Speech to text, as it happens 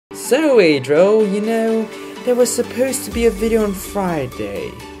So Adro, you know, there was supposed to be a video on Friday.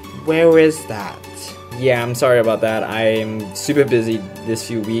 Where is that? Yeah, I'm sorry about that. I'm super busy this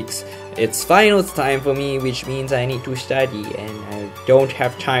few weeks. It's finals time for me, which means I need to study and I don't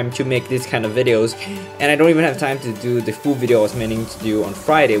have time to make these kind of videos, and I don't even have time to do the full video I was meaning to do on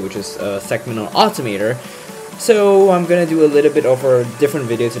Friday, which is a segment on Automator. So I'm gonna do a little bit of a different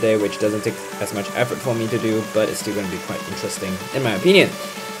video today, which doesn't take as much effort for me to do, but it's still gonna be quite interesting in my opinion.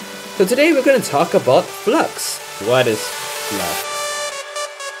 So today we're gonna talk about Flux. What is Flux?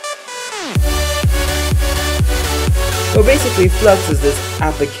 So basically, Flux is this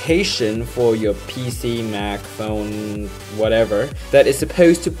application for your PC, Mac, phone, whatever, that is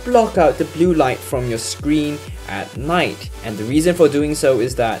supposed to block out the blue light from your screen at night. And the reason for doing so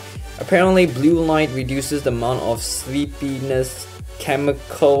is that apparently blue light reduces the amount of sleepiness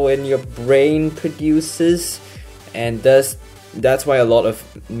chemical in your brain produces, and that's why a lot of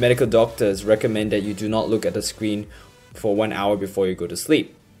medical doctors recommend that you do not look at the screen for 1 hour before you go to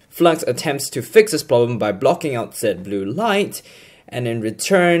sleep. Flux attempts to fix this problem by blocking out said blue light, and in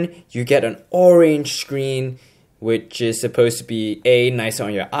return you get an orange screen, which is supposed to be A, nicer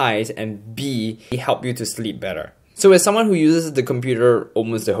on your eyes, and B, help you to sleep better. So as someone who uses the computer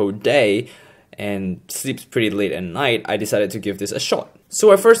almost the whole day and sleeps pretty late at night, I decided to give this a shot.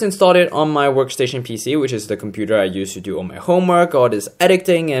 So I first installed it on my workstation PC, which is the computer I use to do all my homework, all this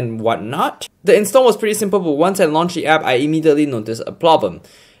editing and whatnot. The install was pretty simple, but once I launched the app, I immediately noticed a problem.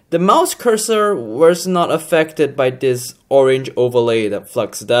 The mouse cursor was not affected by this orange overlay that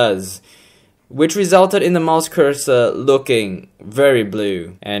Flux does, which resulted in the mouse cursor looking very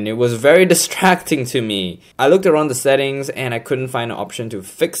blue, and it was very distracting to me. I looked around the settings and I couldn't find an option to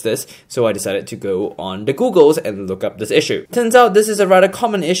fix this, so I decided to go on the Googles and look up this issue. Turns out this is a rather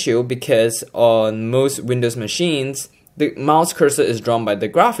common issue because on most Windows machines, the mouse cursor is drawn by the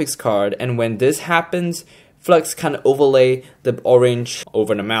graphics card, and when this happens, Flux can overlay the orange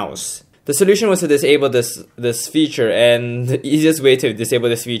over the mouse. The solution was to disable this feature, and the easiest way to disable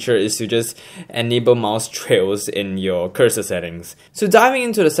this feature is to just enable mouse trails in your cursor settings. So diving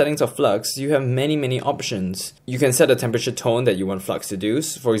into the settings of Flux, you have many options. You can set the temperature tone that you want Flux to do.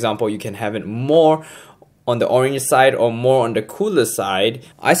 For example, you can have it more on the orange side or more on the cooler side.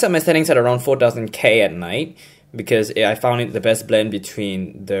 I set my settings at around 4000K at night because I found it the best blend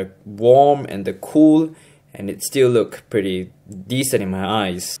between the warm and the cool, and it still looked pretty decent in my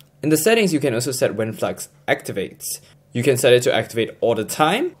eyes. In the settings, you can also set when Flux activates. You can set it to activate all the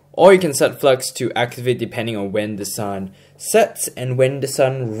time, or you can set Flux to activate depending on when the sun sets and when the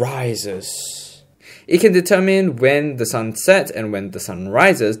sun rises. It can determine when the sun sets and when the sun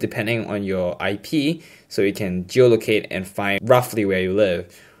rises depending on your IP, so it can geolocate and find roughly where you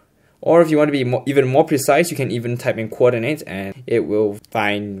live. Or if you want to be even more precise, you can even type in coordinates and it will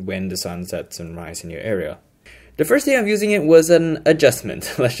find when the sun sets and rises in your area. The first day of using it was an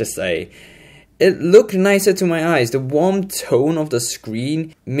adjustment, let's just say. It looked nicer to my eyes. The warm tone of the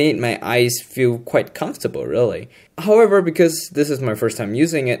screen made my eyes feel quite comfortable, really. However, because this is my first time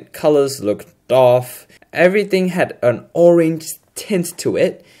using it, colors looked off. Everything had an orange tint to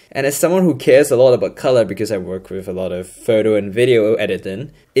it. And as someone who cares a lot about color because I work with a lot of photo and video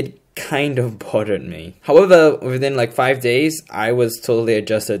editing, it kind of bothered me. However, within like 5 days, I was totally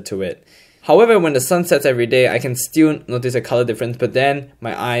adjusted to it. However, when the sun sets every day, I can still notice a color difference, but then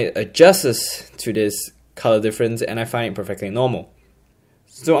my eye adjusts to this color difference and I find it perfectly normal.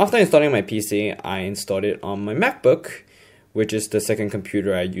 So after installing my PC, I installed it on my MacBook, which is the second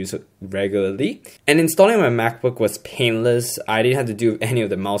computer I use regularly. And installing my MacBook was painless. I didn't have to do any of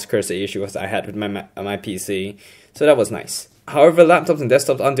the mouse cursor issues I had with my PC, so that was nice. However, laptops and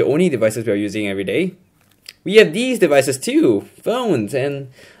desktops aren't the only devices we are using every day. We have these devices too, phones, and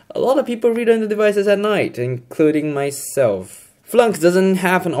a lot of people read on the devices at night, including myself. Flux doesn't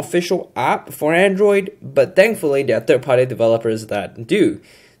have an official app for Android, but thankfully there are third-party developers that do.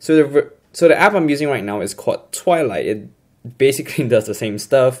 So the app I'm using right now is called Twilight. It basically does the same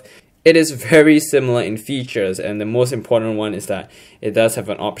stuff. It is very similar in features, and the most important one is that it does have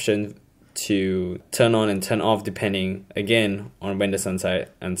an option to turn on and turn off depending, again, on when the sun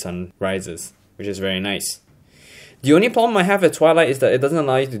sets and sun rises, which is very nice. The only problem I have with Twilight is that it doesn't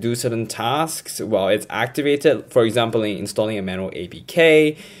allow you to do certain tasks while it's activated. For example, installing a manual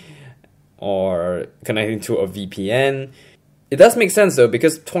APK or connecting to a VPN. It does make sense though,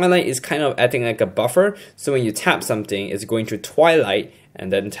 because Twilight is kind of acting like a buffer. So when you tap something, it's going to Twilight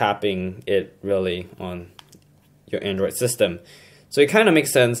and then tapping it really on your Android system. So it kind of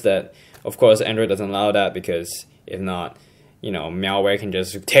makes sense that, of course, Android doesn't allow that, because if not, you know, malware can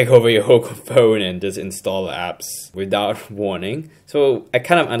just take over your whole phone and just install the apps without warning. So I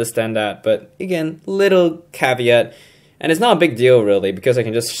kind of understand that, but again, little caveat. And it's not a big deal really, because I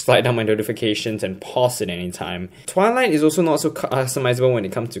can just slide down my notifications and pause it anytime. Twilight is also not so customizable when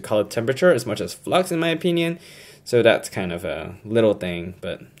it comes to color temperature as much as Flux in my opinion. So that's kind of a little thing,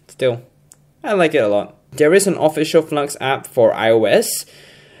 but still, I like it a lot. There is an official Flux app for iOS,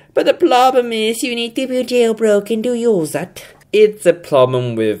 but the problem is you need to be jailbroken to use it. It's a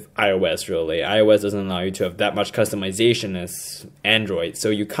problem with iOS really. iOS doesn't allow you to have that much customization as Android, so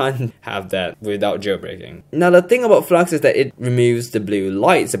you can't have that without jailbreaking. Now the thing about Flux is that it removes the blue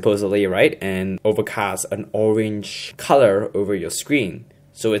light supposedly, right? And overcasts an orange color over your screen.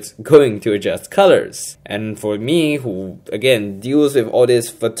 So it's going to adjust colors. And for me, who again deals with all this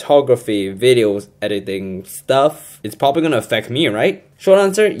photography, videos, editing stuff, it's probably going to affect me, right? Short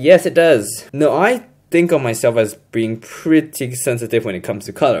answer, yes it does. No, I think of myself as being pretty sensitive when it comes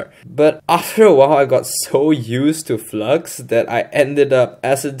to color. But after a while, I got so used to Flux that I ended up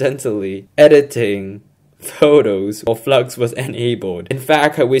accidentally editing photos while Flux was enabled. In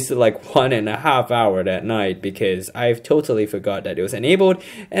fact, I wasted like 1.5 hours that night because I totally forgot that it was enabled,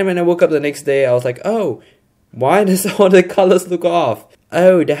 and when I woke up the next day I was like, oh, why does all the colors look off?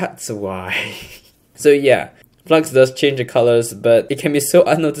 Oh, that's why. So yeah, Flux does change the colors, but it can be so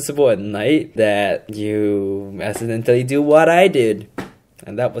unnoticeable at night that you accidentally do what I did,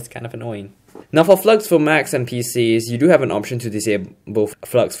 and that was kind of annoying. Now for Flux for Macs and PCs, you do have an option to disable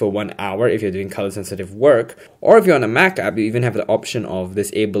Flux for 1 hour if you're doing color sensitive work, or if you're on a Mac app, you even have the option of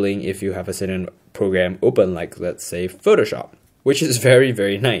disabling if you have a certain program open, like let's say Photoshop, which is very,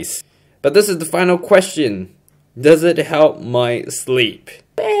 very nice. But this is the final question. Does it help my sleep?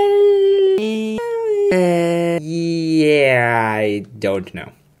 Yeah, I don't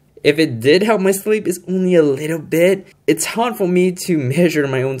know. If it did help my sleep, it's only a little bit. It's hard for me to measure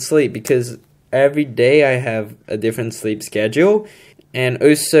my own sleep because every day I have a different sleep schedule, and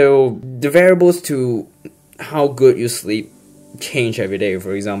also the variables to how good you sleep change every day.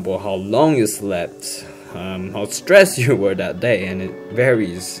 For example, how long you slept, how stressed you were that day, and it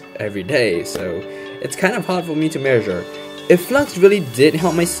varies every day, so it's kind of hard for me to measure. If Flux really did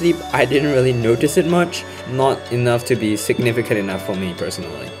help my sleep, I didn't really notice it much, not enough to be significant enough for me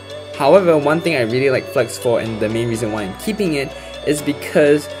personally. However, one thing I really like Flux for, and the main reason why I'm keeping it, is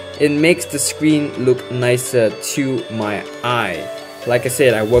because it makes the screen look nicer to my eye. Like I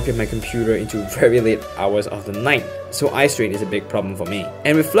said, I work with my computer into very late hours of the night, so eye strain is a big problem for me.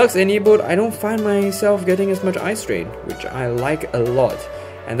 And with Flux enabled, I don't find myself getting as much eye strain, which I like a lot.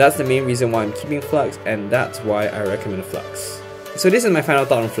 And that's the main reason why I'm keeping Flux, and that's why I recommend Flux. So this is my final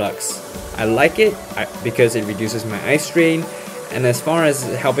thought on Flux. I like it because it reduces my eye strain, and as far as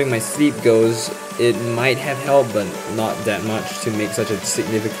helping my sleep goes, it might have helped, but not that much to make such a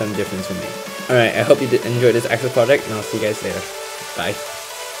significant difference for me. Alright, I hope you did enjoy this actual project, and I'll see you guys later. Bye.